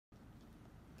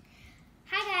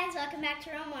guys, welcome back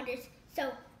to Rome Wonders.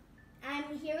 So, I'm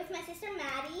here with my sister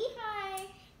Maddie. Hi.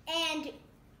 And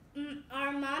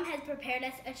our mom has prepared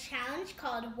us a challenge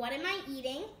called What Am I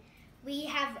Eating? We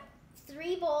have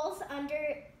 3 bowls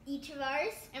under each of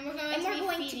ours. And we're going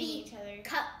to be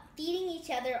feeding each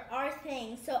other our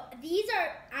things. So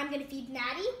I'm going to feed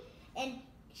Maddie, and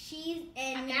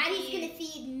Maddie's going to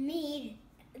feed me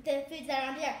the foods that are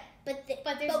under there. But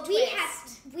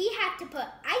we have to put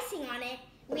icing on it.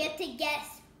 We have to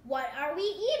guess what are we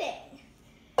eating.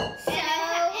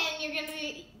 And you're going to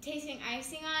be tasting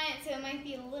icing on it, so it might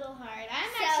be a little hard.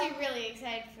 I'm actually really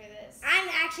excited for this. I'm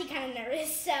actually kind of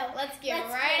nervous, so let's get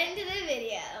right into the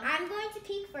video. I'm going to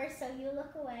peek first, so you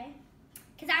look away,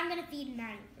 because I'm going to feed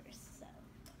Maddie first. So,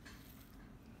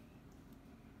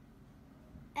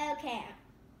 okay,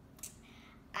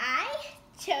 I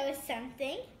chose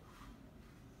something.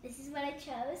 This is what I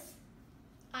chose.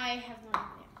 I have no idea.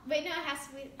 Wait, no, it has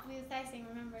to be with icing,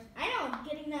 remember. I know, I'm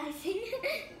getting the icing.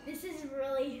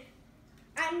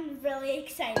 I'm really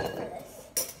excited for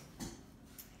this.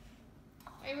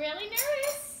 I'm really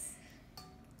nervous.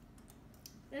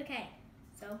 Okay,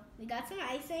 so we got some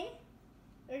icing.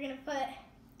 We're going to put...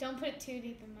 Don't put it too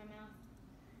deep in my mouth.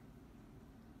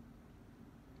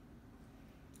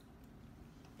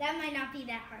 That might not be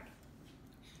that hard.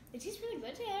 It tastes really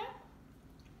good together.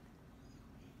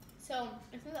 So,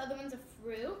 I think the other one's a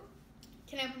fruit.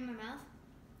 Can I open my mouth?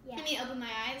 Yeah. Can you open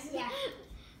my eyes? Yeah.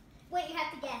 Wait, you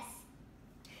have to guess.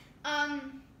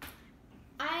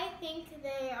 I think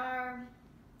they are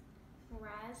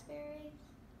raspberries.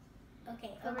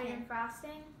 Okay, Covered in open.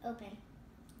 frosting. Open.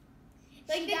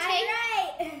 Like she the got taste,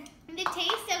 it right. The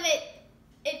taste of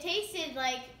it tasted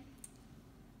like,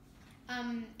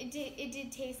 it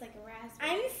did taste like a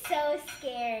raspberry. I'm so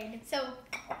scared. So,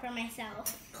 for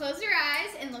myself. Close your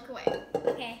eyes and look away.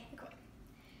 Okay. Look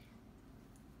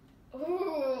away.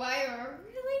 Ooh, I have a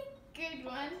really good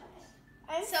one.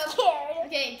 I'm scared.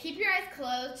 Okay, keep your eyes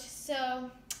closed. So,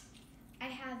 I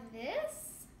have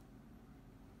this.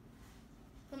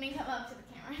 Let me come up to the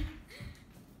camera.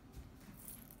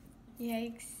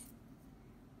 Yikes.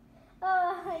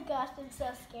 Oh my gosh, I'm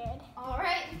so scared. All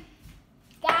right.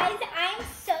 Guys, I'm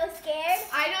so scared.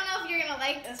 I don't know if you're going to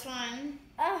like this one.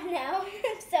 Oh no,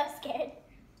 I'm so scared.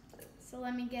 So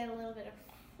let me get a little bit of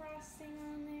frosting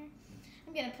on there.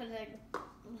 I'm going to put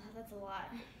that's a lot.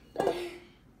 I'm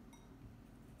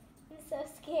so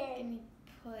scared. Let me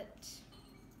put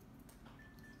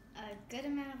a good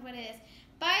amount of what it is.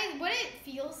 By what it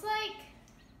feels like,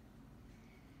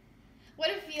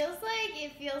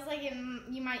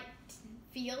 you might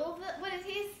feel what it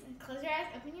tastes. Close your eyes,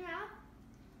 open your mouth.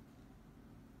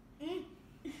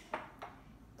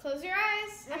 Close your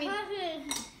eyes.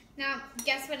 Now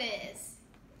guess what it is.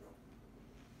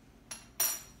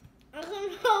 I don't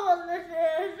know what this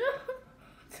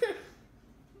is.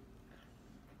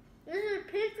 This is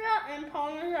pizza and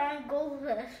Parmesan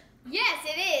goldfish. Yes,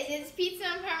 it is. It's pizza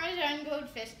and Parmesan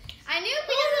goldfish. I knew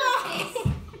because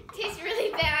it tastes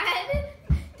really bad.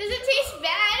 Does it taste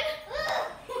bad?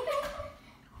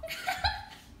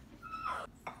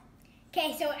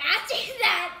 Okay, so after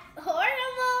that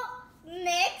horrible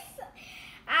mix,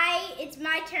 it's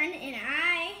my turn and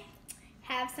I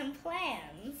have some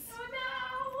plans. Oh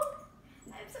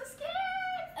no! I'm so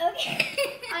scared. Okay.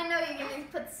 I know you're going to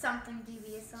put something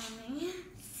devious on me.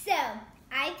 So,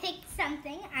 I picked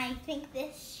something. I think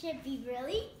this should be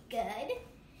really good.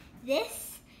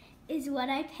 This is what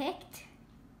I picked.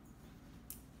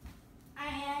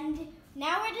 And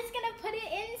now we're just going to put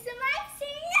it in some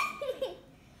icing.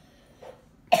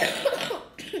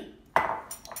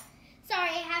 Sorry,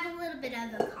 I have a little bit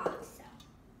of a cough, so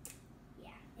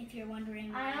yeah, if you're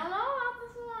wondering why. I don't know about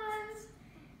this one.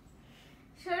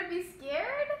 Should I be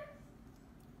scared?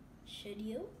 Should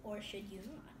you or should you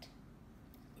not?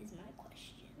 Is my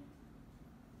question.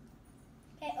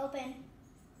 Okay, open.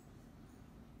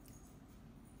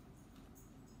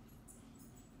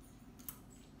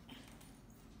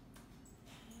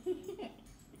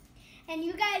 And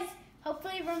you guys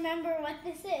hopefully remember what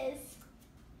this is.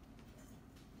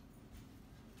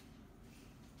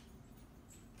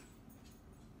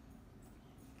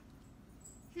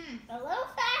 A little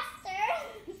faster.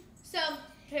 So,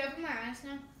 should I open my eyes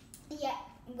now? Yeah,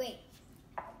 wait.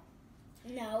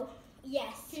 No.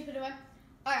 Yes. Keep it away.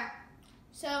 Alright.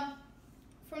 So,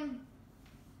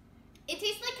 it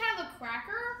tastes like kind of a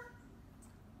cracker.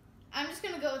 I'm just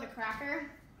going to go with a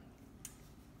cracker.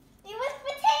 It was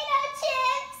potato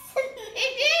chips.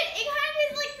 It did. It kind of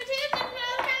tastes like potato chips, but I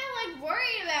was kind of like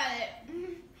worried about it.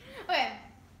 Okay.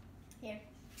 Here.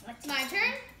 It's my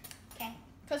turn. Okay.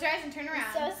 Close your eyes and turn around.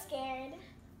 I'm so scared.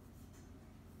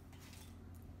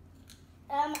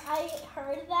 I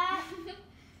heard that.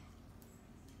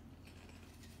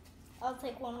 I'll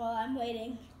take one while I'm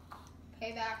waiting.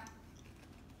 Payback.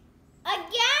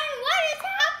 Again? What is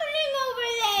happening over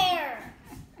there?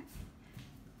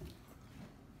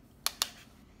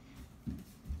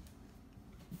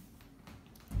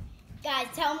 Guys,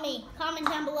 tell me, comment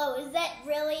down below, is that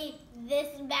really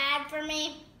this bad for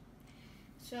me?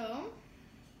 So,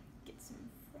 get some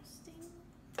frosting.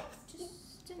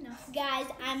 Just enough. Guys,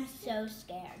 I'm so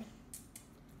scared.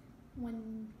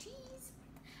 One cheese.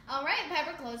 All right,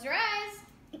 Piper, close your eyes.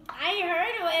 I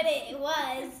heard what it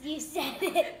was. You said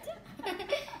it.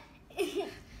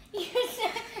 you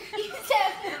said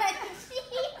one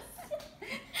cheese.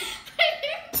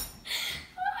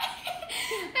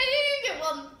 I didn't get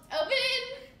one. Open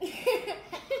it.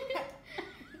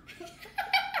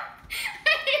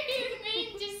 I didn't even mean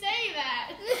to say that.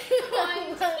 One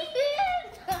cheese.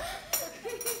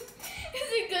 Is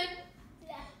it good?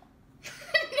 Yeah.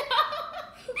 No.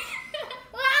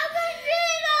 Well, I'm going to do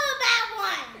all that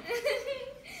one.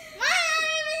 Why not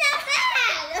even that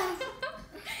bad?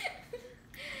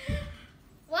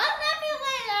 Well, love you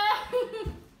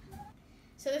later.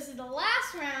 So this is the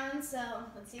last round, so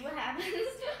let's see what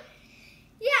happens.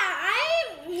 Yeah,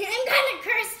 I'm kind of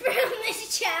cursed from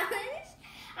this challenge.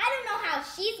 I don't know how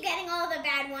she's getting all the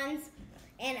bad ones,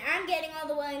 and I'm getting all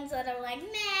the ones that are like,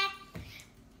 meh.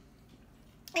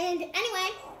 And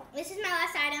anyway, this is my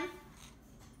last item.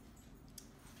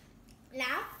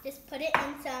 Now, just put it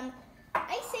in some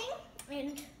icing,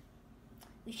 and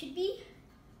we should be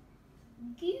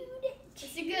good.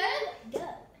 Is it good? Go.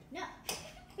 No.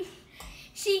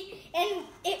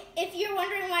 If you're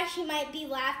wondering why she might be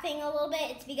laughing a little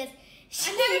bit, it's because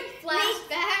she made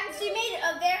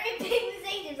a very big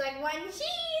mistake. It's like one cheese.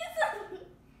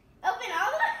 Open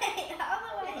all the way, all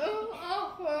the way.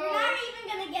 Oh. You're not even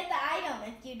gonna get the item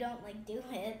if you don't like do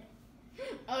it.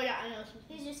 Oh yeah, I know.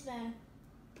 He's just been.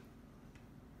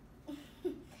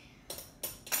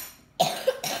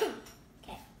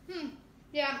 Okay.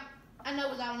 Yeah, I know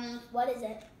what that one is. What is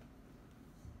it?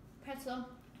 Pretzel.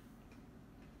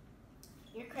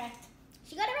 You're correct.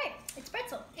 She got it right. It's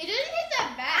pretzel. It doesn't taste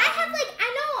that bad. I have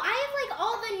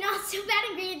all the not so bad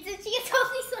ingredients, and she gets all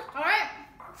these. All right.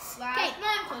 Last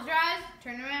one. Close your eyes.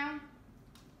 Turn around.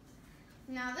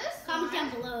 Now this Comment down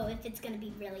below if it's gonna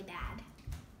be really bad.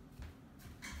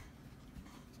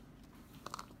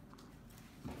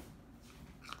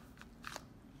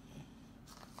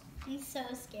 I'm so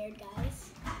scared,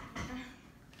 guys.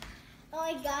 Oh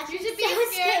my gosh, You I'm should be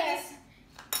so scared.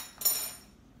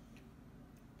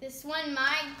 This one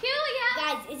might kill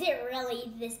ya. Guys, is it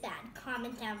really this bad?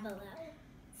 Comment down below.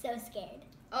 So scared.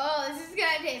 Oh, this is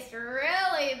gonna taste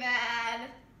really bad.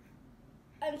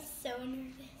 I'm so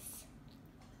nervous.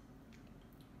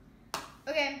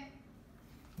 Okay.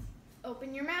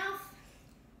 Open your mouth.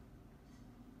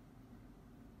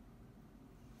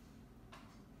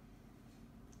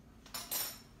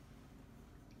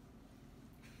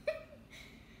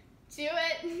 Do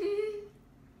it.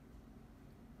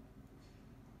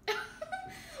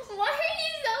 Why are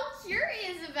you so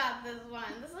curious about this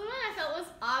one? This one I felt was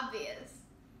obvious.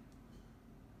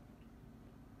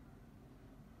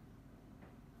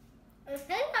 I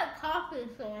think that coffee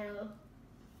soil.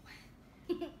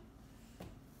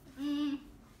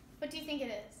 What do you think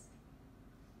it is?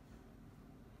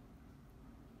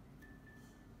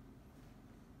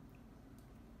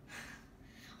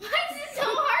 Why is it so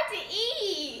hard to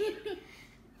eat?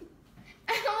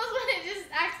 I almost want to just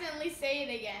accidentally say it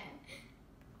again.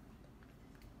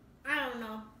 I don't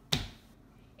know.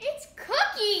 It's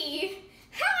cookie!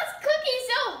 How is cookie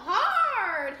so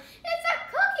hard? It's a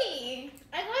cookie!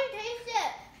 I couldn't taste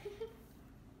it.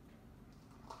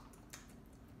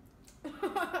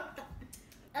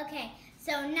 Okay,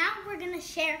 so now we're gonna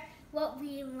share what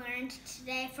we learned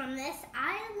today from this.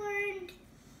 I learned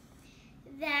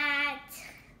that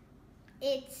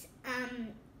it's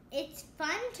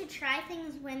fun to try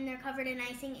things when they're covered in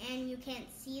icing and you can't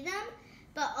see them,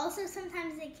 but also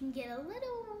sometimes it can get a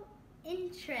little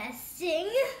interesting.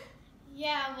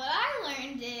 Yeah, what I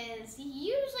learned is you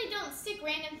usually don't stick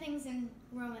random things in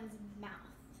Rowan's mouth.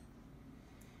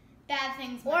 Bad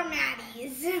things. Or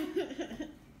Maddie's.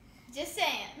 Just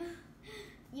saying.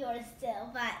 Yours still,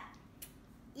 but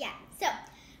yeah. So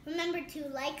remember to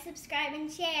like, subscribe,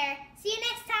 and share. See you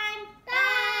next time.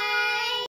 Bye.